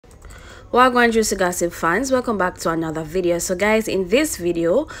Wagwan Juicy Gossip fans, welcome back to another video. So guys, in this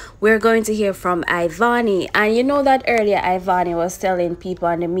video we're going to hear from Ivany, and you know that earlier Ivany was telling people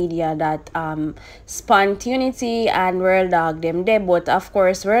on the media that Spontaneity and World Dawg them dead, but of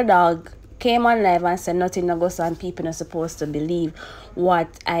course World Dawg came on live and said nothing no go, and people are supposed to believe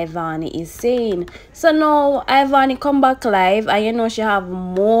what Ivany is saying. So now Ivany come back live, and you know she have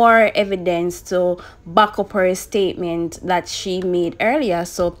more evidence to back up her statement that she made earlier.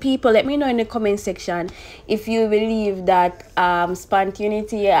 So people, let me know in the comment section if you believe that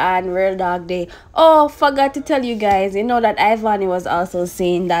Spontaneity and World Dawg they forgot to tell you guys, you know that Ivany was also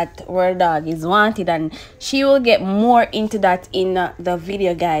saying that World Dawg is wanted, and she will get more into that in the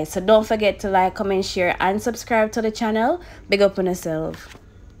video, guys. So don't forget to like, comment, share and subscribe to the channel. Big up on yourself.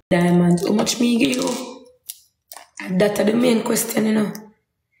 Diamonds, how much me give you? That's the main question, you know.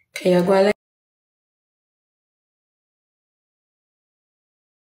 Okay, you go like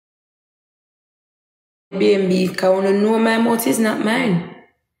B&B, because I know my mouth is not mine.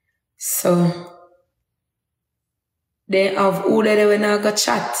 So, they have who they when I got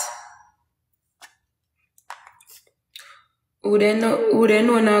chat. Who they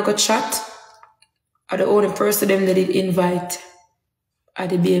know now got chat are the only person them that did invite at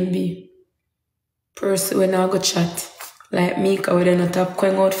the B&B. Person when I got chat. Like me, because we don't top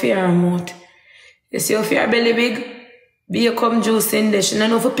going out for your mouth. You see if your belly big, be a come juice in there, she don't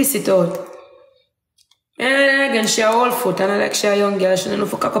know if piss it out. And again, she a whole foot, and I like she a young girl, she don't know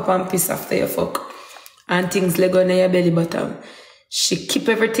if cock up and piss after you fuck. And things like on your belly bottom. She keep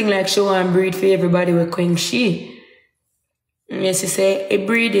everything like she want to breed for everybody with queen she. Yes, she say, a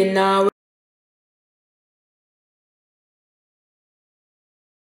breeding now.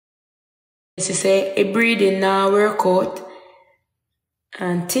 She say, a breeding now work out.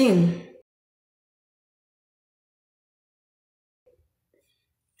 And thing.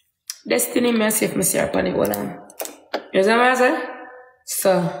 Destiny me see if me see her panic hold on. You see what I say?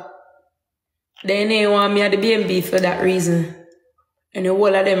 So, they want me at the B&B for that reason. And the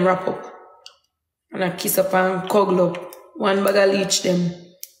whole of them wrap up. And I kiss up and cuddle up. One bag of leech them.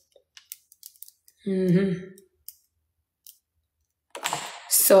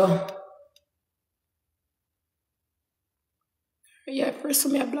 So, yeah,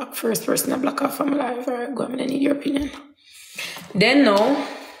 person me a block first person I block off from my life. Alright, go on, I need your opinion. Then now,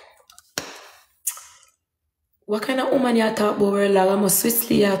 what kind of woman you talk about? Where like I'm a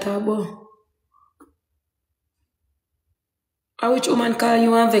Switzerland you talk about? Or which woman call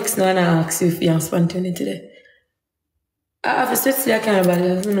you and vex now and I ask you if you have spontaneity there? I have a Switzerland cannibal,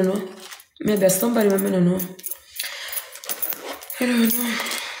 I don't know. Maybe somebody but I don't know. I don't know.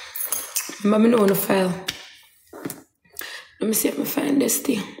 But I know on the file. Let me see if I find this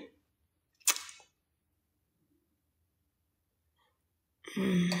thing.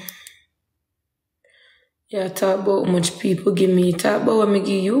 Yeah, talk about how much people give me. Talk about what me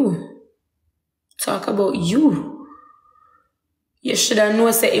give you. Talk about you. You should have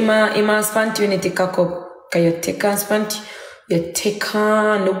known say ima spontaneity cock up. Cause you take on spontaneity. You take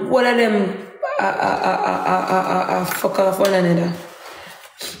on the one of them fuck off one another.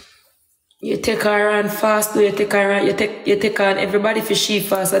 You take her on fast, you take her on, you take on everybody for she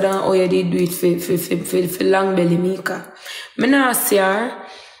faster than how you did do it for long belly Mika. Me nah see her.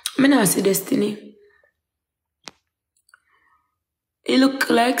 Me nah see Destiny. It look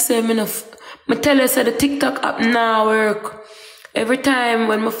like say me tell you say the TikTok app now work. Every time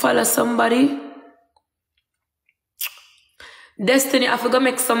when me follow somebody, Destiny, I forgot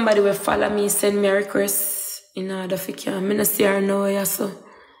make somebody will follow me, send me a request in order for can. Me not see her now, yeah, so.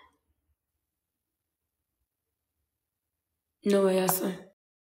 No, yeah, so.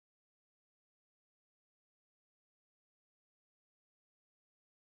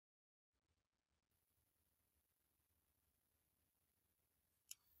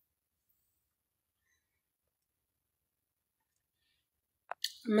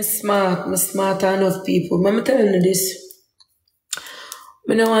 I'm smart enough people. I'm telling you this.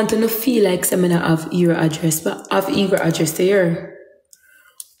 I don't want to feel like I have your address, but I have your address to here.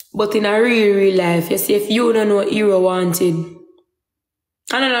 But in a real life, you see, if you don't know what you wanted,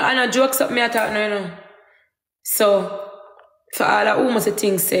 I know jokes up me at that, no. So, for all that almost a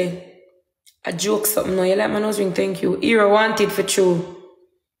thing say, I joke something, no, you like my nose ring, thank you. Hero wanted for true.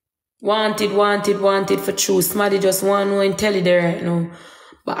 Wanted for true. Somebody just want to know and tell it there right now.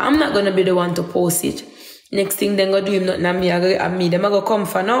 But I'm not gonna be the one to post it. Next thing they gonna do him nothing at me, them gonna come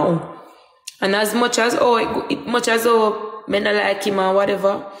for now. And as much as me not like him or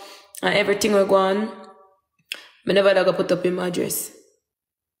whatever, and everything will go on, me never gonna put up him address.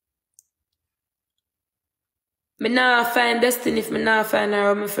 Me nah find Destiny if me nah find her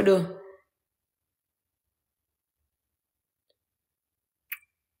what me for do.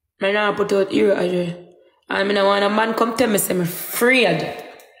 I now put out your address. And I want a man come tell me say I'm afraid.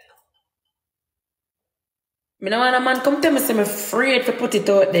 I don't want a man come tell me say I'm afraid to put it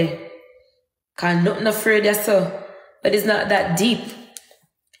out there. Cause nothing afraid of so. But it's not that deep.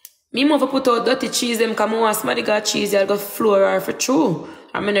 Me move to put out dirty cheese them cause I want somebody got cheese I'll go flour or for true.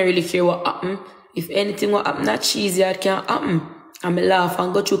 I'm not really care what happen. If anything what happen that cheese yard can't happen. I'm laugh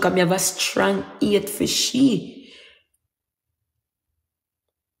and go through cause I have a strong eat for she.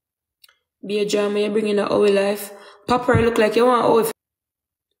 Be a drama you bring in a old life. Papa look like you want old.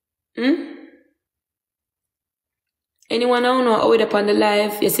 Anyone who know how up on the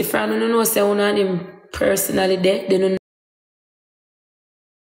life, you see friend who know say one of him personally there, they don't know.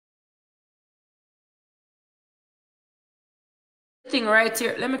 Thing right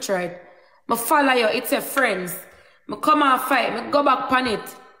here, let me try it. I follow you, it's a friends. I come and fight, I go back on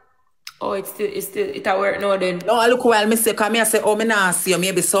it. Oh, it's still, it a work now then. No, I look while me say, come here say, oh, me nah see you,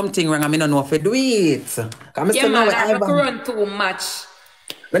 maybe something wrong, and me don't know if I do it. Come yeah, man, I don't run too much.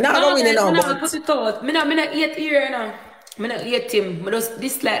 But now no, going in now, but put it out. Me not eat here now. Me not eat him. I just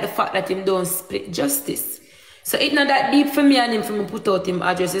dislike the fact that him don't split justice. So it's not that deep for me and him for me put out him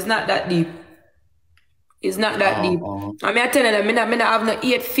address. It's not that deep. It's not that deep. I mean, I tell them, I not have no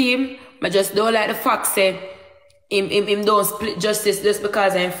hate for him. I just don't like the fact say him don't split justice just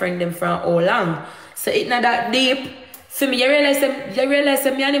because I'm friend him from all long. So it's not that deep. For me, you realize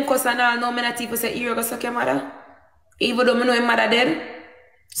that me and him cuss and all know me not people say, you go suck your mother. Even though I know his mother dead.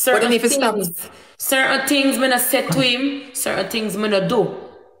 Certain things I not said to him, certain things I not do.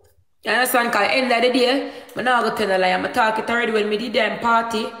 You understand? Because at the end of the day, I not go tell a lie. I'm talk it already when me did them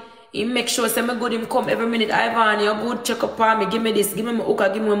party. He make sure say me good him come every minute. Ivany, you good check up on me, give me this, give me my hookah,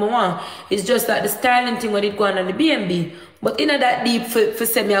 give me what I want. It's just like the styling thing when it go on the B&B. But in that deep for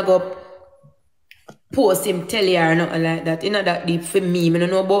say me I go post him, tell you or nothing like that. It's not that deep for me. I don't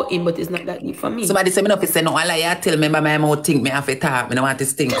know about him, but it's not that deep for me. Somebody say me not say no, I like tell me my mouth think me have to talk. I don't want to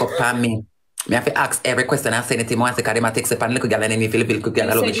stink up on me. Me have to ask every question and send it to him once because they take up and look girl and then if you little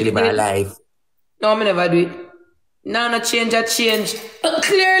girl I love she live her life. No, I never do it. No change that change.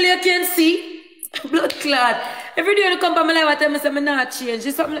 Clearly you can see. Blood clot. Every day you come by my life I tell me say me not change.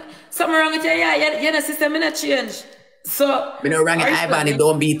 There's something wrong with you, yeah. You know see me not change. So me no wrong with Ivany,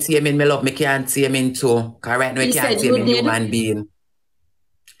 don't be taming me love, me can't tame in too. Cause right now you can't tame in human being.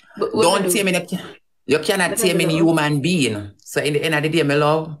 Don't tame in you cannot tame in human being. So in the end of the day, my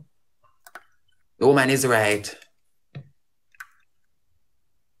love, the woman is right.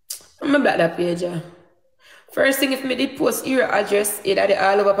 I'm a black that page, yeah. First thing if me did post your address, it had it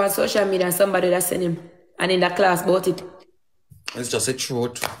all over on social media and somebody that sent him. And in that class bought it. It's just the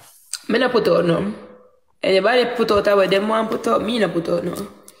truth. Me not put out no. Anybody put out away, them want put out, me not put out no.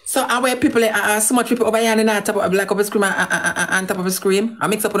 So are where people so much people over here and top of black up a scream and top of a scream? I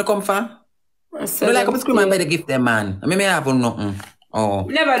mix up on the comfort. No like up a scream and better give them man. I mean me have nothing. Oh.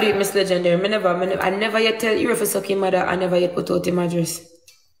 Never do it, Miss Legendary. I never yet tell you if I suck him mother, I never yet put out him address.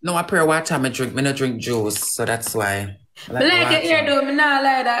 No, I pray water me drink. Me no drink juice, so that's why. I like your ear though, me not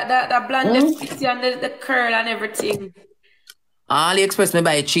like that blonde fixie and the curl and everything. AliExpress me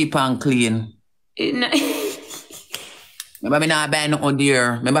buy cheap and clean. Remember me not buy no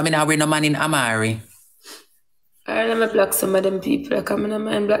dear. Remember me not wear no man in Amari. I let me block some of them people. I come in and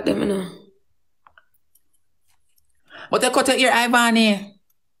mind block them, you know. But I cut your ear, Ivany.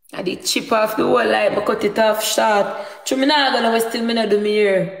 I did chip off the whole life, I cut it off short. So me not gonna still me not do me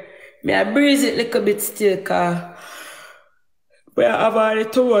hair. Me I breeze it like a bit still, cause but I have already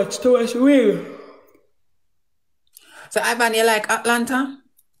too much will. So Ivany, you like Atlanta?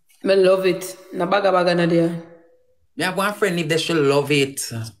 I love it. Na baga na there. Me have one friend if they should love it.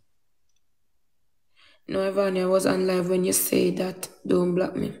 No, Ivany, I was on live when you say that. Don't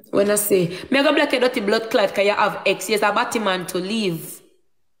block me. When I say, me I go block your dirty blood clot because you have ex. Yes, a Batman to leave.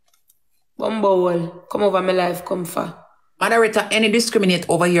 Bumble, come over my life, come far. Moderator, any discriminate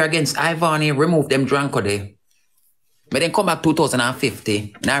over here against Ivany, remove them drunk day. But then come back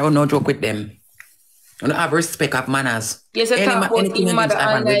 2050. Now I don't no joke with them. You don't have respect of manners. Yes, I talk about your mother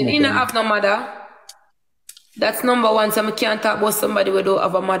online. You don't have no mother. That's number one, so I can't talk about somebody who don't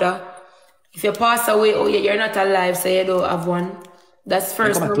have a mother. If you pass away, oh yeah, you're not alive, so you don't have one. That's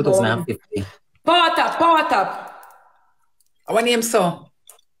first come back number 2050. Power tap. What name so?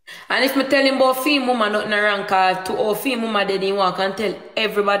 And if me tell him about female woman nothing wrong, cause to all female woman they didn't want can tell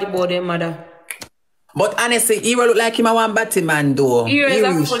everybody about their mother. But honestly, he will look like him a one Batman though. He is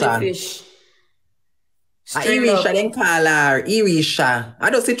a funny fish. Irisha, then call her Irisha. I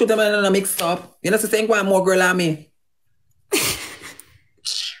don't see two of them in a mix up. You know, so saying one more girl on me.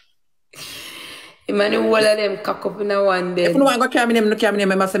 Man, all of them cock up in a one day. If no one go carry me name, no carry me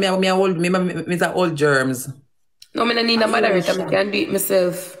name, I say me a old germs. No, I need a moderator, I can do it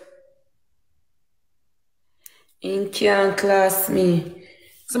myself. In can't class me.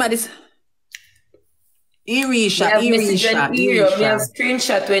 Somebody's Irisha. Me have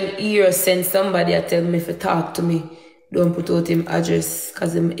screenshot when Iro send somebody I tell me if talk to me. Don't put out him address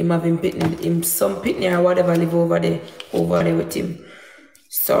because him have him some pitney or whatever live over there with him.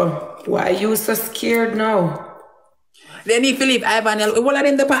 So why are you so scared now? Then if you leave Ivany, what are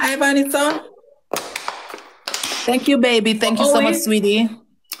in the Ivany, sir? Thank you, baby. Thank you so much, sweetie.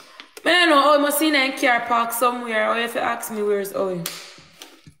 Man, I know I must see in car park somewhere. Or if you ask me where's Owen.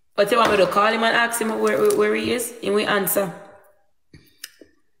 But you want me to call him and ask him where he is? He will answer.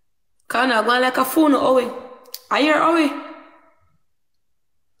 Cause I'm going like a phone, Owen. I hear Owen.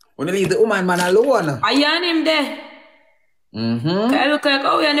 When you leave the woman man alone. I hear him there. I look like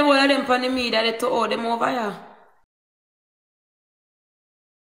Owen and the whole of them on the media that to all them over here.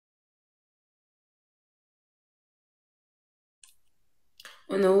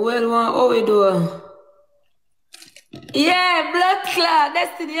 And the world want Owen do. Yeah, blood clot.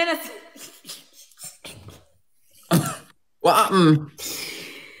 Destiny, you know. What happened?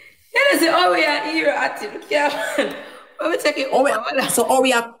 You know, say, oh, we are here at it. Look here, man. Let me check it over.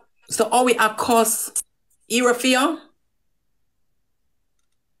 So we are cause era fear?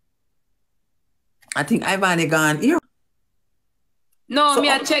 I think Ivany gone here. No, so, me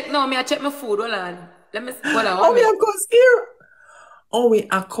I check my food. Hold on. Let me hold on. Oh, we are cause era. Oh, we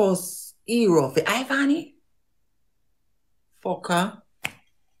are cause era for Ivany? Fucker.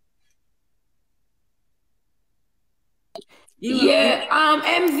 Yeah,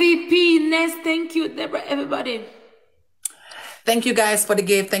 MVP, Ness, thank you, Deborah, everybody. Thank you guys for the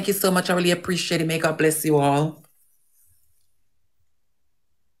gift. Thank you so much. I really appreciate it. May God bless you all.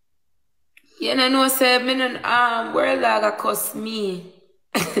 Yeah, and I know, sir, where dog cost me.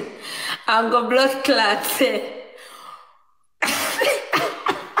 I'm go blood clot.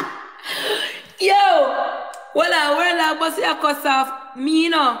 Yo! Well, where dog must say a cost of me, you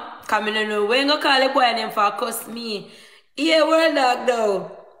know? Come in, no, we ain't gonna call a boy name for cost me. Yeah, where dog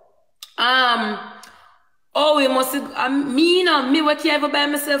though? Oh, we must me, you know, me what you ever buy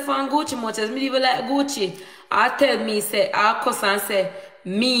myself on Gucci much as me even like Gucci. I tell me, say, I cuss and say,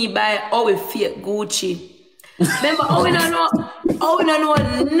 me buy always fake Gucci. Remember, we don't know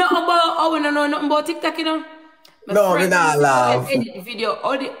nothing about TikTok, you know? No, we not laugh. Edit video,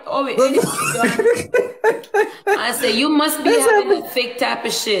 edit video. I say, you must be having a fake type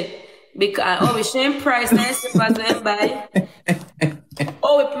of shit. Because we shame price and slippers and buy.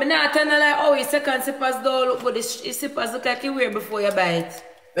 Me not tell like, second slippers don't look good. The slippers look like you wear before you buy it.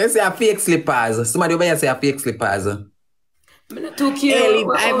 Let's say a fake slippers. Somebody over here say a fake slippers. I'm not too cute. Hey,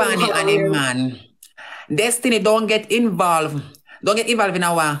 Ivany and him, man. Destiny, don't get involved. Don't get involved in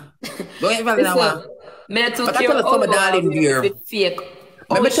our. Don't get involved in our. Me not too cute. Tell us some darling dear. Fake.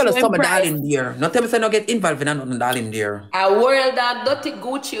 Let me tell us some darling dear. Not tell me say no get involved in nothing, darling dear. A world that dirty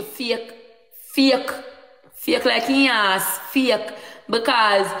Gucci fake like he ass fake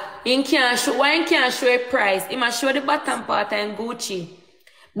because he can't show. Why he can't show a price? He must show the bottom part and Gucci,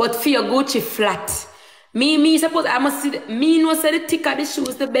 but for your Gucci flat. Me suppose I must see. Me know say the thicker the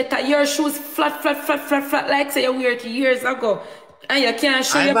shoes the better. Your shoes flat like say you wear it years ago, and you can't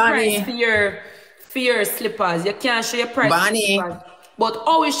show your price for your slippers. You can't show your price. Bonnie. But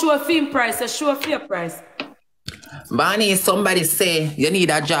always show a film price, show a fair price. Bonnie, somebody say you need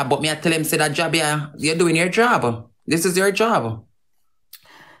a job, but me I tell him say that job you're doing your job. This is your job.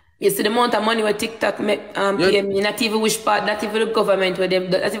 You see the amount of money with TikTok pay me, not even which part, not even the government with them,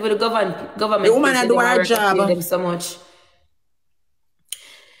 not even the government. The woman I do her job. Them so much.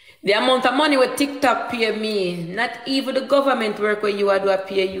 The amount of money with TikTok pay me, not even the government work where you are do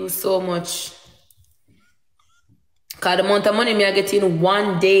pay you so much. Cause the amount of money me I get in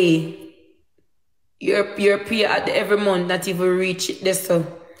one day, your pay at every month not even reach it this so.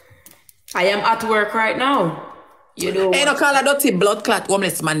 I am at work right now. You know. Hey, no call a dirty blood clot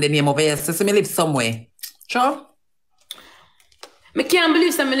homeless man the name over here. So me live somewhere. Sure? I can't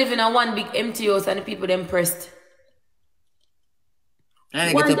believe some live in a one big empty house and the people them pressed.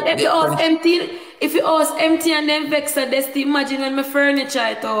 If your house empty and then vexed, just imagine when my furniture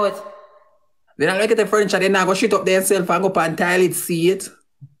I thought. They don't look at the furniture, they not go shit up themselves and go up and tile it, see it.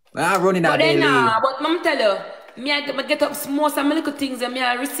 I'm running out there. But I'm tell you, I get up most of my little things and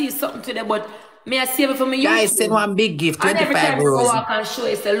I receive something today, but I save it for me YouTube. Guys, send one big gift, 25 and every time euros. I can show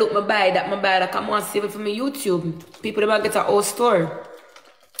it, say, look, I buy that, come on, save it for me YouTube. People that get a whole store.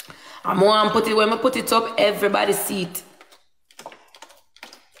 I'm going to put it, when I put it up, everybody see it.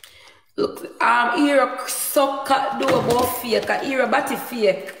 Look, here suck do about fake, here body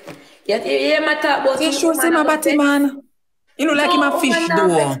fake. Yet you my talk about you sure say my body man? You know like him a fish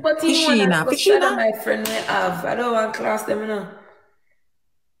though. Fishina. My friend we have. I don't want to class them now.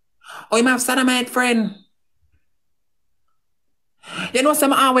 Oh, you have sodomite friend. You know,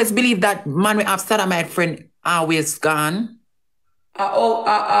 some always believe that man we have sodomite friend always gone.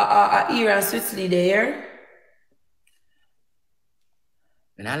 Here and Switzerland there.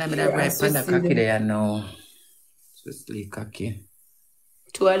 And I let me that right panda cocky there now. Switzerland cocky.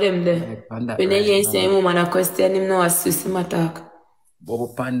 Two of them there. When you say woman a question him now as Swiss him attack.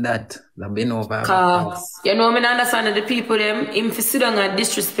 Bobo pandat, the been over. You know, I understand the people them him for sit down and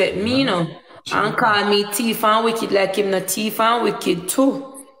disrespect me, you know. And call me thief and wicked like him not thief and wicked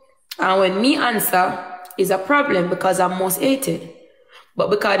too. And when me answer is a problem because I'm most hated. But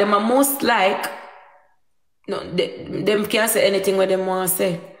because them are most like, no, them can't say anything what them want to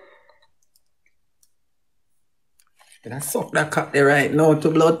say. Can I suck that cock there right now to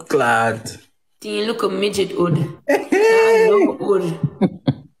blood clot? You look a midget hood. I love hood.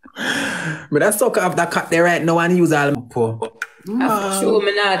 But I suck off that cock there right now and use all my pour. For sure,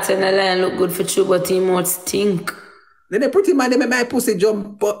 me not tell a lie look good for you, but he might stink. Then the pretty man, they make my pussy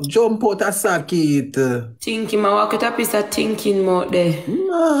jump out a socket. Thinking, I walk with a piece of thinking out there.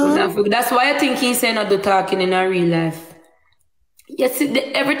 That's why I think he's saying not do talking in a real life. Yes,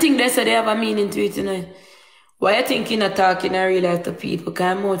 everything they say they have a meaning to it tonight. Why you think you're not talking in real life to people?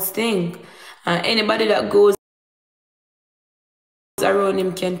 Because I mouth stink. And anybody that goes around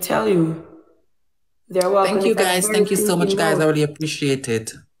him can tell you. They're walking. Thank you guys. Thank you so much, guys. I really appreciate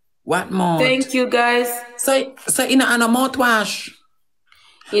it. What more? Thank you, guys. So in a mouthwash.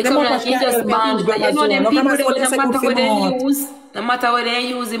 You come like you just banned. But you know them people, no matter what they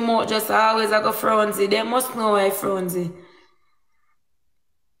use the mouth, just always like a frenzy. They must know why frenzy.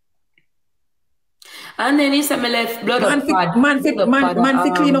 And then he said me left blood man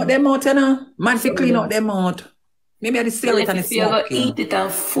fi clean out them out, you know. Man fi clean out them out. Maybe I just sell it and it's smoking. Eat it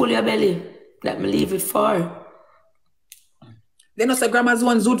and full your belly. Let me leave it for. They know say grandma's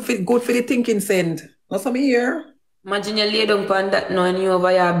one good for the thinking send. Not some here. Imagine you lay down on that now and you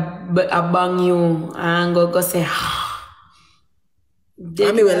over here I bang you and go say I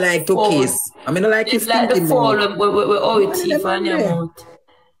mean we like to kiss. I mean I like his like thinking the fall with all your teeth on your mouth.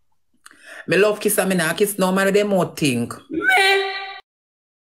 Me love kiss and me not kiss no matter them more think. Me.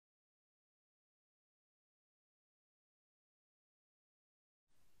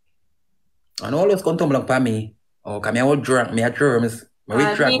 And always come tumble up for me. Oh, come here all drunk, me a germs.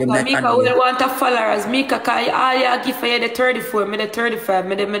 Mika will want a followers. Mika, cause all you give for you the 34, me the 35,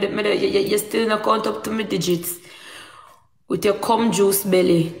 you still not count up to me digits. With your cum juice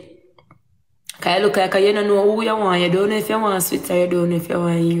belly. Cause you look like you don't know who you want. You don't know if you want sweet or you don't know if you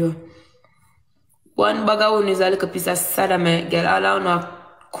want hero. One bag of one is a little piece of sodomite, girl. All I know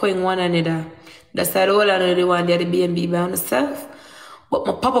going one another. That's the whole of the one there, the B&B by myself. But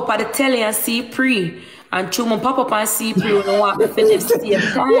my pop up at the telly and see pre. And true, my pop up and see pre when I want to finish the same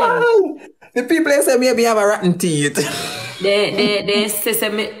time. The people say maybe have a rotten teeth. They say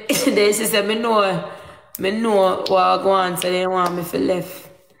me know what I go on, so they want me to left.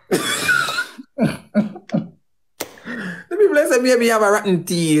 The people say maybe have a rotten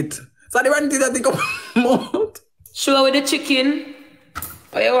teeth. So the rotten teeth that they come out. Sure with the chicken.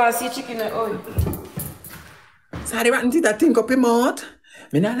 Oh, you want to see chicken? Oh. So the rotten teeth that think up him out.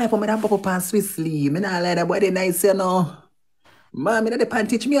 Me not like for me that pop up on Swiss sleeve. Me not like that boy they nice, you know. Man, me not the pan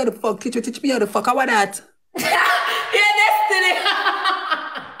teach me how the fuck. Teach me how the fuck. How about that? Yeah, destiny.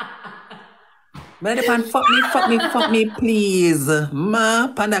 Me not the pan fuck me, please. Ma,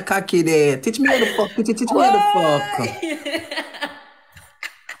 panda cocky there. Teach me how the fuck. Teach me how the fuck.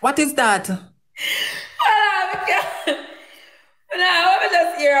 What is that? I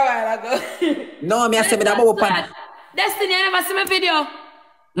just hear a while ago. No, me I say me that bubble pan. Destiny, I never see my video.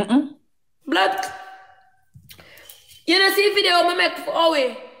 Blood. You don't see video I make for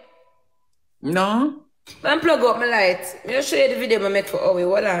Owe? No. I'm plug up my light. I'll show you the video I make for Owe.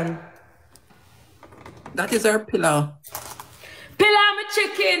 Hold on. That is our pillow. Pillow my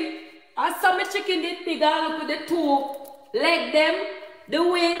chicken. I saw my chicken did big. I look with the two leg them, the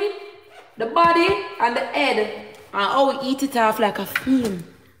wing, the body, and the head. And Owe eat it off like a film.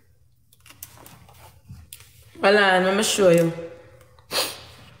 Hold on, let me show you.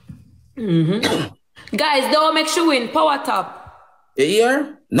 Guys, don't make sure win. Power top. You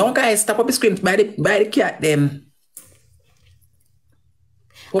hear? No, guys, stop up the screen by the cat them.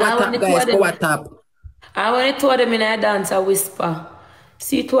 Power top, guys, power top. I want to told them in a dance, I whisper.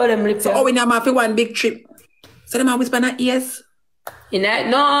 See, two of them lip. So, we now have one big trip. So, them have whisper in ears.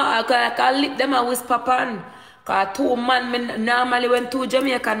 No, I can lip them and whisper pan. Cause two man, normally when two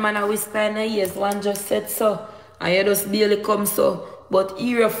Jamaican man are whisper in the ears, one just said so. And you just barely come so. But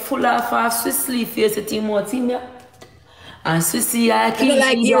you're full of Swiss face at him out in there. And Swissy, I don't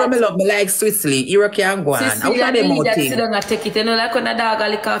like Hero, me love me like Swissly. Hero can go on. Swissy, I wish one of them more think. Take it. You know, like when a dog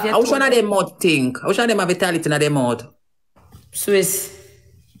lick off your I wish one of them more think. I wish one of them have vitality in their mouth. Swiss.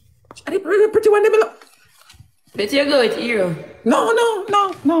 Are they pretty one them love? But you go with Hero.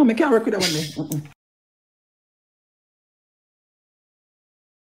 No, me can't work with that one there.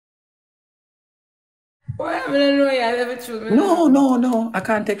 Why? I don't know you have ever chosen. No. I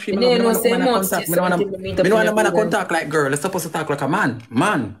can't take shit. Me don't want a man to contact like girl. It's supposed to talk like a man.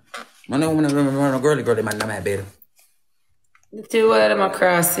 Man. I don't want a girly man in my bed. The two of them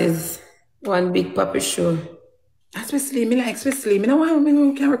crosses. One big puppy show. That's Switzly. Me like Switzly. Me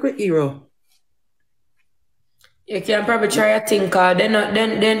don't can't work with Hero. You can probably try a thing, cause them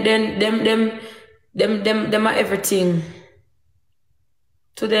are everything.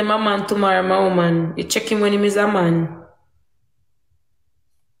 Today my man, tomorrow my woman. You check him when he is a man.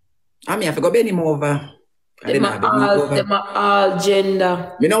 I mean, I have to go bend him over. Them are all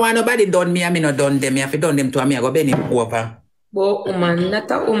gender. Me no want nobody done me, I mean not done them. I have to done them to me, I go bend him over. But woman, not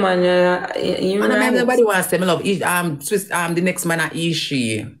a woman. Nobody wants them. Love Swiss, the next man are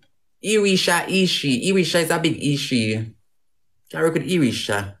Ishi. Irisha is a big Ishi. I work with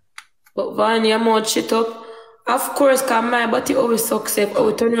Irisha. But Vanya mouth shit up. Of course, cause my body always sucks up.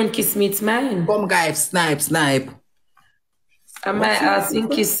 Oh, turn on kiss me, it's mine. Come guys, snipe. And my ass in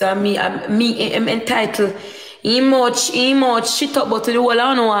kiss me am entitled. He much shit up, but the whole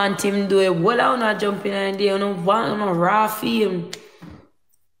I don't want him do it. Whole I don't jump in and there. I don't want no raw film.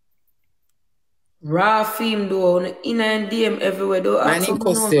 Raw film though, in and DM everywhere though. I need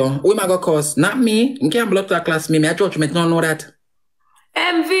cost you. Who am I gonna cost? Not me. You can't blood to a class me. My judgment don't know that.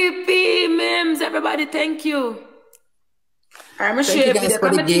 MVP memes, everybody, thank you. I'm gonna share video.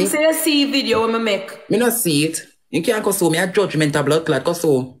 Come and say you see video when I make. Me not see it. You can't go so me a judgment a blood clot. Go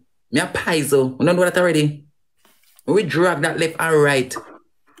so me a paizo. You don't know that already. We drag that left and right.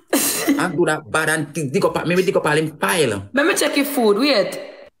 And do that bad and dig up all him pile. Let me check your food. Wait.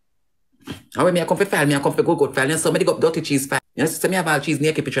 And when me a come for file, me a come for good file. And so me dig up dirty cheese file. You know, so me have all cheese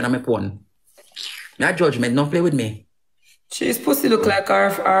naked picture on my phone. Me a judgment, don't play with me. She's supposed to look like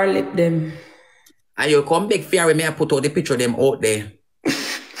our lip them. And you come big fear when me I put all the picture of them out there.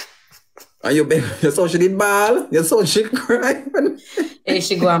 And you saw she did ball, you saw she cry. Hey,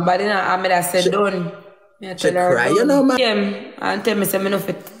 she go and bad enough. I made her say done. She cry, you know, man. Yeah, and tell me say me no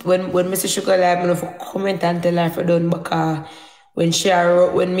fit when Mr. Sugar like me no for comment and tell her for done because when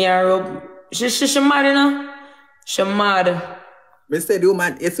me a rub, she mad, you know? She mad. Me say the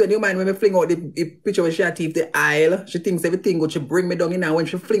woman, it's when the woman when me fling out the picture when she had teeth the aisle, she thinks everything good, she bring me down in now when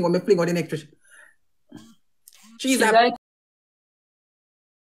she fling out the next. She's a like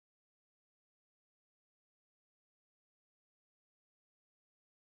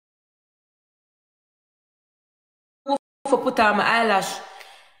for put on my eyelash.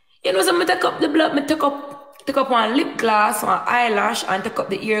 You know, so me take up the blood, me take up one lip gloss, one eyelash, and take up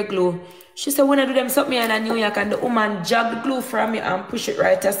the ear glue. She said when I do them something in New York and the woman jog the glue from me and push it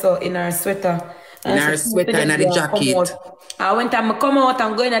right so in her sweater. In her sweater and the jacket. And when time I come out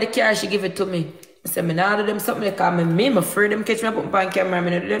and go in the car, she give it to me. I said, I don't do them something like I'm afraid them catch me up on camera. I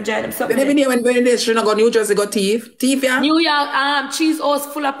don't do them giant them something. Every day when they she not go New Jersey go thief. Thief, yeah? New York, cheese house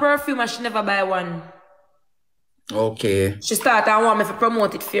full of perfume and she never buy one. Okay. She started and want me to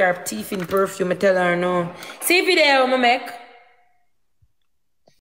promote it for her teeth in perfume. I tell her no. See video I make.